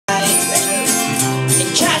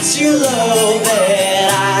you love that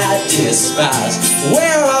I despise.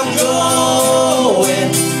 Where I'm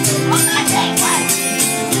going,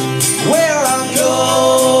 where I'm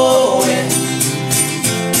going,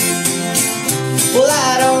 well,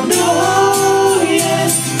 I don't know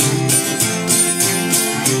yet.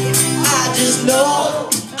 I just know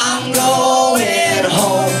I'm going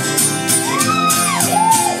home.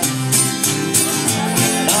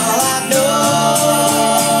 All I know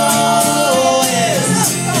is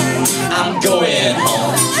I'm going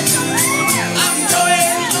home. I'm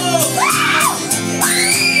going home.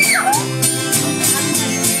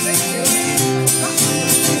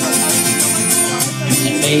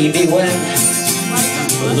 And maybe when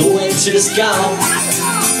the winter's gone,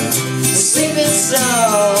 we'll sing this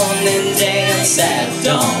song and dance at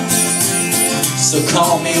dawn. So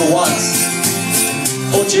call me once,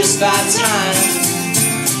 or just 5 times.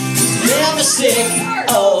 Never sick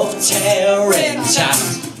of tearing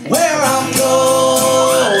times. Where I'm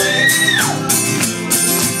going,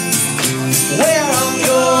 where I'm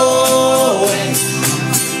going,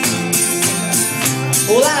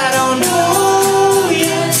 well, I don't know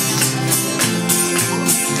yet.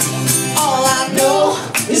 All I know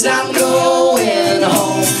is I'm going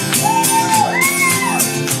home.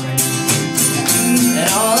 And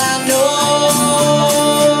all I know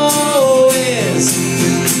is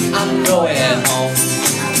I'm going home.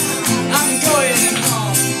 I'm going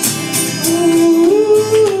home.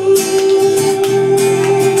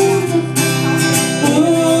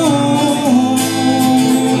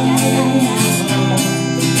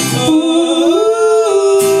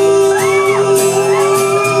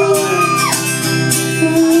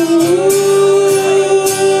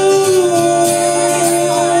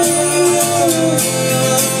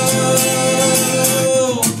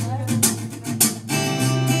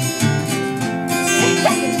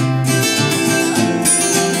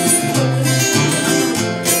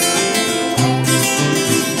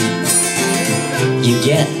 You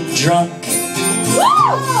get drunk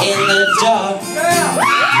in the dark,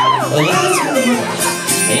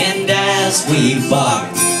 and as we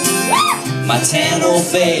bark, my tan will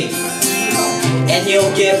fade and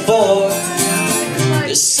you'll get bored.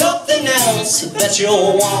 There's something else that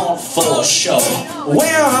you'll want for sure.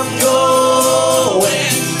 Where I'm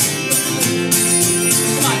going,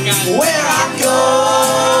 where I'm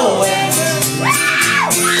going,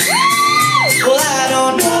 well, I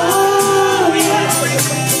don't know.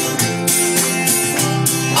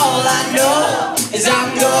 All I know is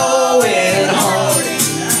I'm going home.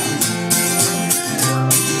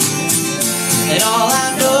 And all I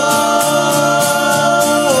know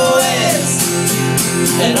is,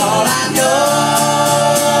 and all I know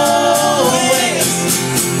is,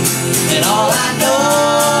 and all I know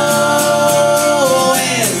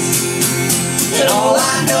is, and all I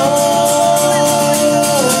know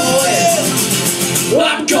is, well,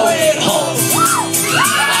 I'm going home.